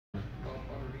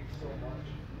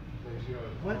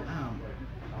What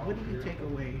what do you take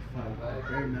away from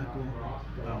bare knuckle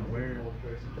wear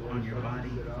on your body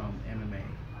from MMA?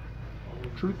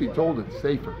 Truth be told, it's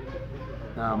safer.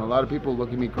 A lot of people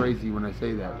look at me crazy when I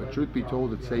say that, but truth be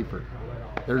told, it's safer.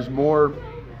 There's more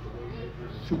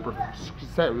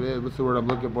what's the word I'm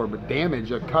looking for? But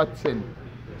damage, cuts, and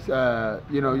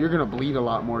you're gonna bleed a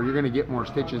lot more. You're gonna get more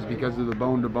stitches because of the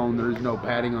bone to bone. There is no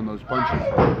padding on those punches.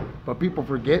 But people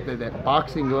forget that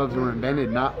boxing gloves were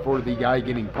invented not for the guy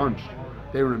getting punched.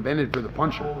 They were invented for the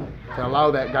puncher, to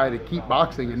allow that guy to keep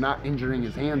boxing and not injuring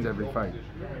his hands every fight.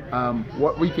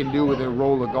 What we can do with a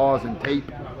roll of gauze and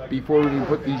tape before we even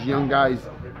put these young guys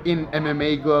in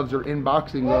MMA gloves or in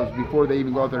boxing gloves before they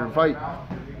even go out there and fight,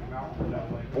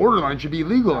 borderline should be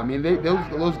legal. I mean,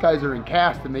 those guys are in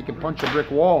cast and they can punch a brick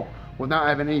wall without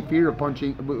having any fear of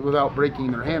punching, without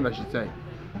breaking their hand, I should say.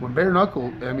 When bare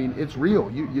knuckle, I mean, it's real.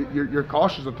 You're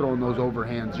cautious of throwing those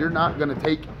overhands. You're not going to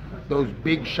take those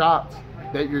big shots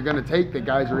that you're going to take that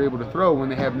guys are able to throw when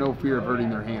they have no fear of hurting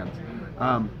their hands.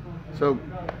 So,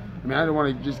 I mean, I don't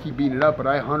want to just keep beating it up, but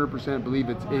I 100% believe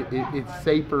it's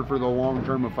safer for the long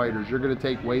term of fighters. You're going to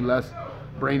take way less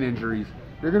brain injuries.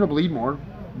 You're going to bleed more,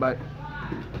 but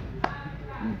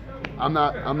I'm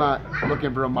not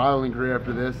looking for a modeling career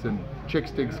after this, and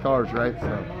chicks dig scars, right?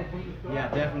 So. Yeah,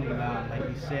 definitely. Like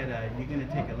you said, you're going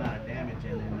to take a lot of damage,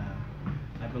 and then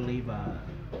I believe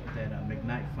that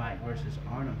McKnight fight versus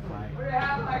Arnold fight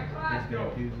is going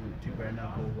to do to bare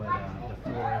knuckle what the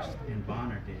Forrest and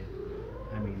Bonner did.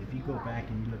 I mean, if you go back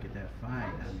and you look at that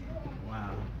fight, I mean,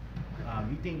 wow.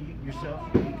 You think yourself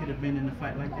you could have been in a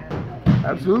fight like that?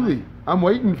 Absolutely. I'm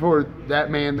waiting for that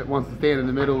man that wants to stand in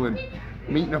the middle and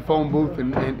meet in a phone booth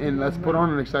and let's put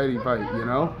on an exciting fight, you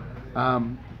know?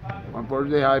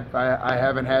 Unfortunately, I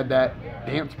haven't had that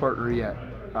dance partner yet.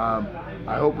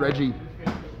 I hope Reggie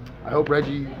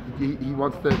he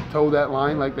wants to toe that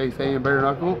line like they say in bare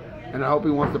knuckle, and I hope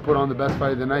he wants to put on the best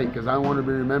fight of the night, because I want to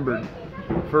be remembered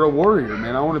for a warrior,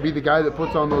 man. I want to be the guy that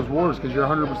puts on those wars, because you're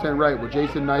 100% right. What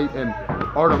Jason Knight and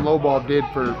Artem Lobov did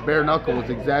for bare knuckle is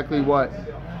exactly what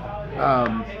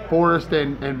Forrest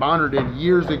and Bonner did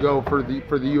years ago for the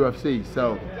UFC.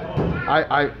 So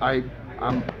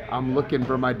I'm looking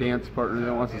for my dance partner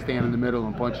that wants to stand in the middle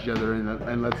and punch each other,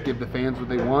 and let's give the fans what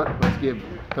they want. Let's give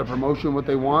the promotion what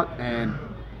they want, and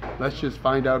let's just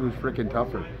find out who's freaking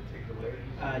tougher.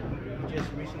 You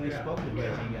just recently spoke with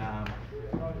Reggie.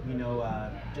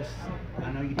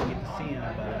 I know you didn't get to see him,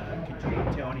 but could you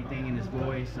tell anything in his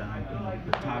voice, the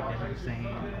talk that he was saying?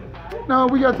 No,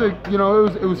 we got to,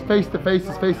 it was face to face,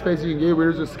 as face to face you can get.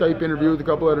 There's a Skype interview with a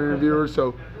couple other interviewers,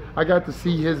 so I got to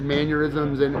see his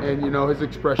mannerisms and his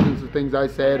expressions of things I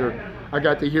said, or I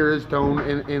got to hear his tone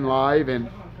in live, and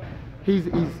he's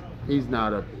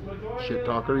not a shit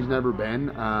talker. He's never been.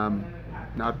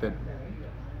 Not that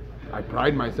I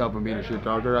pride myself in being a shit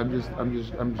talker. I'm just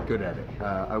good at it.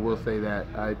 I will say that.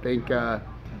 I think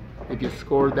if you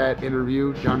scored that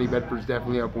interview, Johnny Bedford's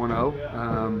definitely up 1-0.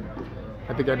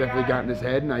 I think I definitely got in his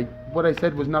head, and what I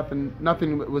said was nothing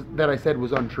that I said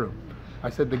was untrue. I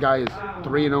said the guy is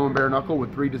 3-0 in bare knuckle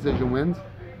with 3 decision wins.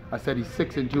 I said he's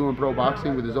 6-2 in pro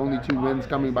boxing with his only 2 wins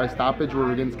coming by stoppage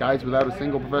were against guys without a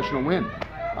single professional win.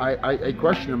 I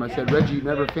questioned him. I said, Reggie, you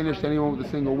never finished anyone with a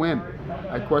single win.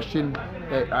 I question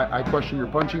your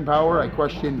punching power. I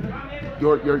question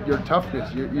your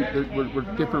toughness. We're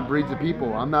different breeds of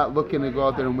people. I'm not looking to go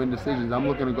out there and win decisions. I'm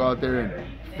looking to go out there and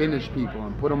finish people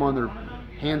and put them on their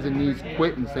hands and knees,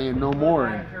 quit, and saying no more.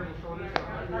 And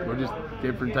we're just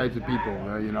different types of people.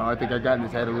 I think I got in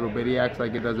his head a little bit. He acts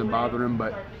like it doesn't bother him,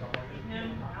 but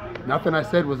nothing I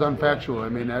said was unfactual. I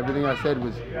mean, everything I said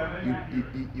was,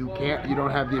 you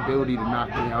don't have the ability to knock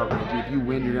me out, Reggie. If you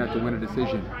win, you're gonna have to win a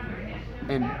decision.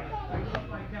 And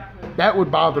that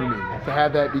would bother me to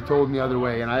have that be told in the other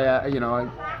way. And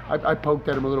I poked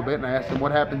at him a little bit, and I asked him,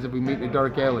 what happens if we meet in a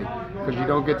dark alley? Because you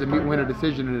don't get to win a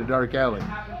decision in a dark alley.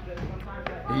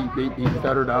 He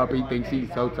stuttered up. He thinks he's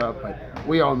so tough, but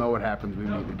we all know what happens when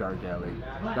we meet in a dark alley.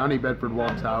 Johnny Bedford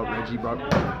walks out. Reggie Buck,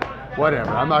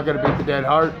 whatever. I'm not gonna beat the dead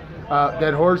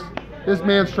horse. This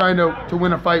man's trying to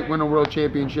win a fight, win a world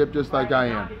championship, just like I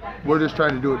am. We're just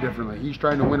trying to do it differently. He's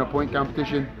trying to win a point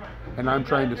competition, and I'm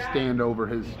trying to stand over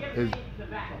his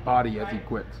body as he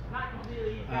quits.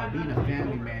 Being a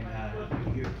family man,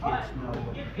 do your kids know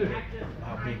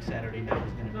how big Saturday night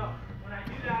is going to be?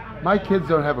 My kids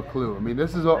don't have a clue. I mean,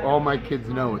 this is all my kids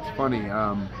know. It's funny.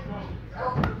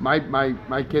 My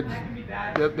kids,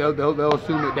 they'll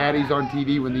assume that Daddy's on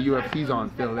TV when the UFC's on.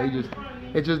 Still,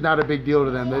 it's just not a big deal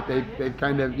to them. They've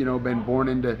kind of been born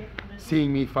into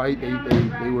seeing me fight.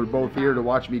 They were both here to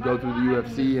watch me go through the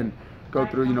UFC, and go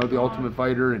through, you know, the Ultimate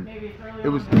Fighter, and it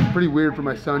was pretty weird for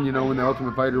my son, you know, when the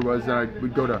Ultimate Fighter was that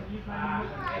we'd go to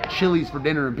Chili's for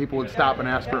dinner and people would stop and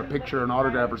ask for a picture, an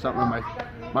autograph or something. And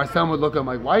my son would look at him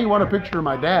like, why do you want a picture of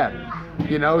my dad?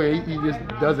 You know, he just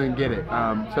doesn't get it.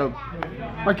 So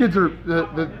my kids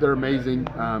they're amazing.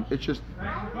 It's just,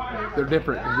 they're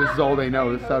different. This is all they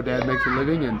know. This is how dad makes a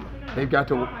living, and they've got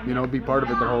to, you know, be part of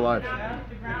it their whole lives.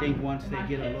 I think once they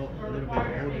get a little bit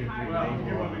older,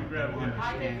 they'll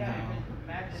understand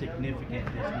how significant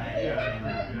this night is,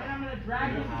 and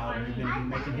how you're going to be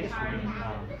making history.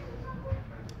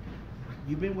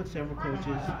 You've been with several coaches.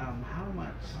 How much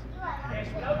has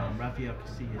Rafael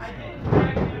Casillas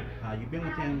helped? You've been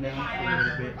with him now for a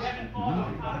little bit.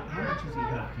 How much has he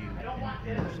helped you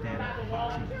in stand-up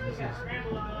boxing? This is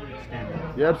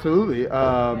stand-up. Yeah, absolutely.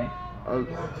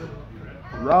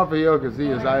 Rafael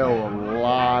Casillas, I owe a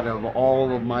lot of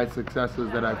all of my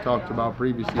successes that I've talked about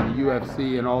previously, the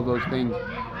UFC and all those things.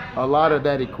 A lot of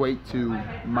that equate to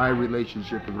my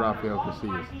relationship with Rafael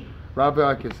Casillas.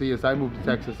 Rafael Casillas, I moved to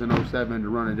Texas in 07 to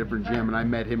run a different gym, and I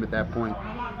met him at that point.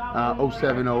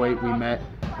 07, 08 we met,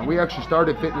 and we actually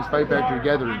started Fitness Fight Factory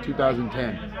together in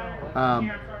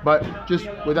 2010. But just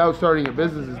without starting a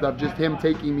business and stuff, just him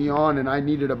taking me on, and I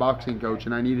needed a boxing coach,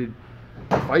 and I needed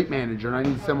a fight manager, and I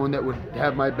needed someone that would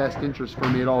have my best interest for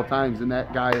me at all times, and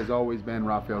that guy has always been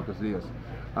Rafael Casillas.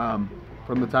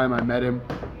 From the time I met him,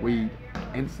 we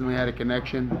instantly had a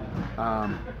connection.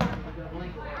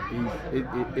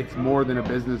 It's more than a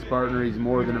business partner. He's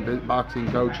more than a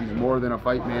boxing coach. He's more than a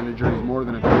fight manager. He's more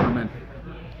than a cornerman.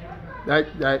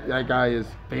 That guy is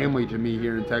family to me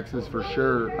here in Texas for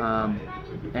sure.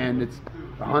 And it's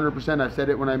 100%. I said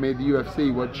it when I made the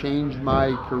UFC. What changed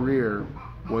my career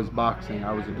was boxing.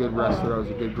 I was a good wrestler. I was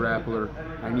a good grappler.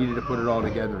 I needed to put it all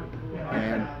together.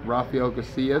 And Rafael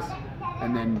Casillas,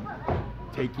 and then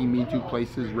taking me to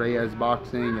places, Reyes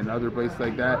Boxing and other places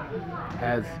like that,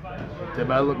 has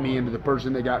developed me into the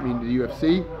person that got me into the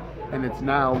UFC. And it's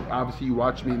now, obviously you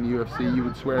watch me in the UFC, you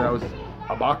would swear I was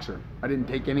a boxer. I didn't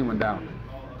take anyone down.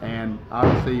 And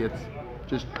obviously it's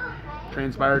just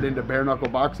transpired into bare knuckle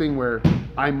boxing, where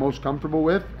I'm most comfortable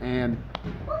with, and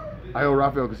I owe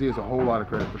Rafael Casillas a whole lot of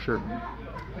credit for sure.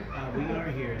 We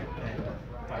are here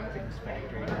at Fight Fitness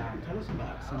Factory. Tell us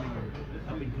about some of your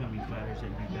up-and-coming fighters that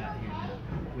you got here now.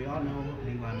 We all know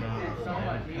Levi Miles,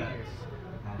 Evan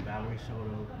Cutts, Valerie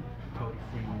Soto, Cody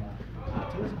Freeman.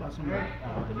 Tell us about some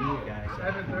of the newer guys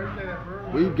that are coming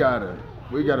out.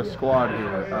 We got a squad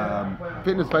here.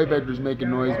 Fitness Fight Factory's making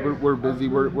noise. We're busy.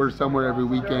 We're somewhere every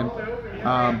weekend.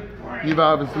 You've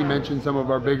obviously mentioned some of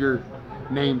our bigger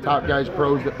name top guys,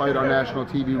 pros that fight on national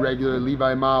TV regularly.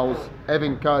 Levi Miles,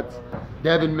 Evan Cutts,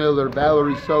 Devin Miller,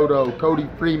 Valerie Soto, Cody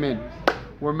Freeman.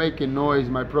 We're making noise.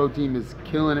 My pro team is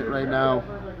killing it right now.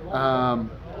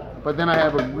 But then I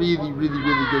have a really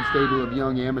good stable of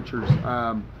young amateurs.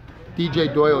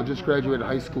 DJ Doyle just graduated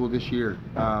high school this year.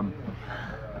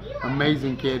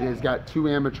 Amazing kid, has got 2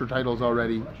 amateur titles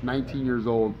already, 19 years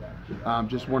old.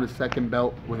 Just won his 2nd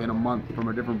belt within a month from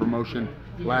a different promotion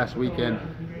last weekend.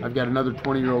 I've got another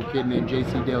 20-year-old kid named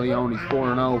JC De Leon. He's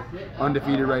 4-0,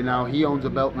 undefeated right now. He owns a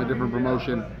belt in a different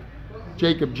promotion.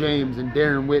 Jacob James and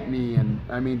Darren Whitney, and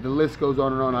I mean the list goes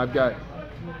on and on. I've got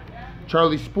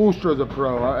Charlie Spoelstra's a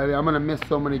pro. I'm gonna miss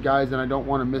so many guys, and I don't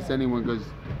want to miss anyone, because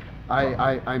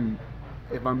I'm,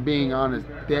 if I'm being honest,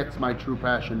 that's my true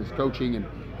passion, is coaching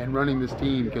and running this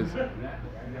team, because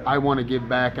I want to give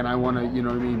back, and I want to, you know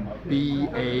what I mean, be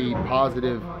a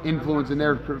positive influence in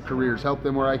their careers, help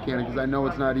them where I can, because I know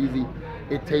it's not easy.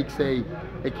 It takes a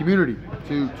community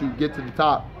to get to the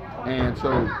top. And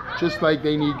so just like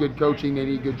they need good coaching, they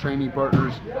need good training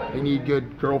partners, they need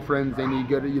good girlfriends, they need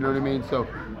good, you know what I mean? So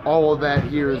all of that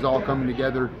here is all coming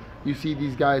together. You see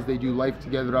these guys, they do life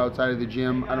together outside of the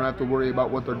gym. I don't have to worry about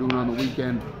what they're doing on the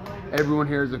weekend. Everyone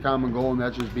here has a common goal, and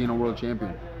that's just being a world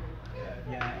champion.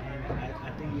 Yeah, and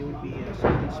I think it would be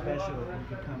something special if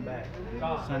you could come back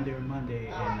Sunday or Monday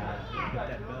and put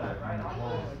that belt on the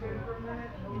wall for,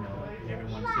 you know,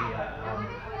 everyone to see.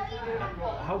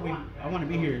 I want to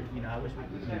be here. You know, I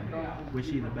wish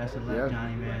you the best of luck, Yeah.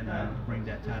 Johnny, man. Bring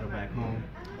that title back home.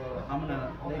 I'm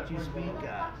gonna let you speak.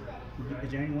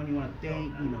 Is there anyone you want to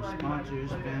thank? You know,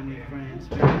 sponsors, family, friends,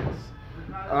 fans.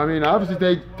 I mean, obviously,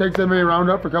 thanks MMA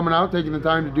Roundup for coming out, taking the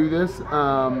time to do this.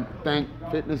 Thank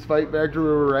Fitness Fight Factory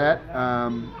where we're at.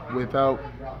 Without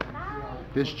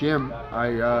this gym,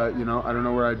 I don't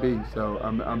know where I'd be. So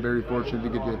I'm very fortunate to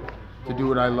get to do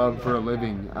what I love for a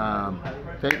living.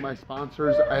 Thank my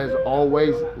sponsors, as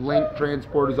always. Link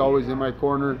Transport is always in my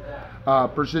corner.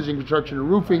 Precision Construction and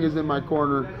Roofing is in my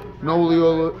corner. Noli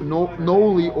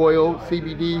Oil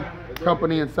CBD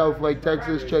company in South Lake,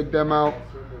 Texas. Check them out.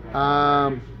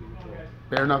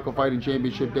 Bare Knuckle Fighting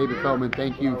Championship, David Feldman,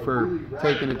 thank you for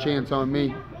taking a chance on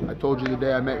me. I told you the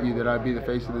day I met you that I'd be the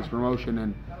face of this promotion,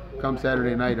 and come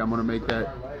Saturday night, I'm going to make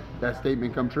that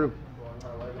statement come true.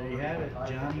 There you have it,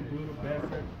 Johnny Brutal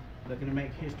Bedford, looking to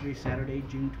make history Saturday,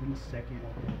 June 22nd.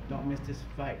 Don't miss this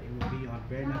fight. It will be on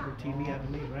Bare Knuckle TV, I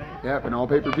believe, right? Yep, and all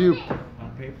pay-per-view.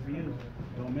 On pay-per-view.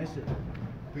 Don't miss it.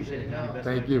 Appreciate it, Johnny. Best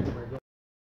Thank luck. you.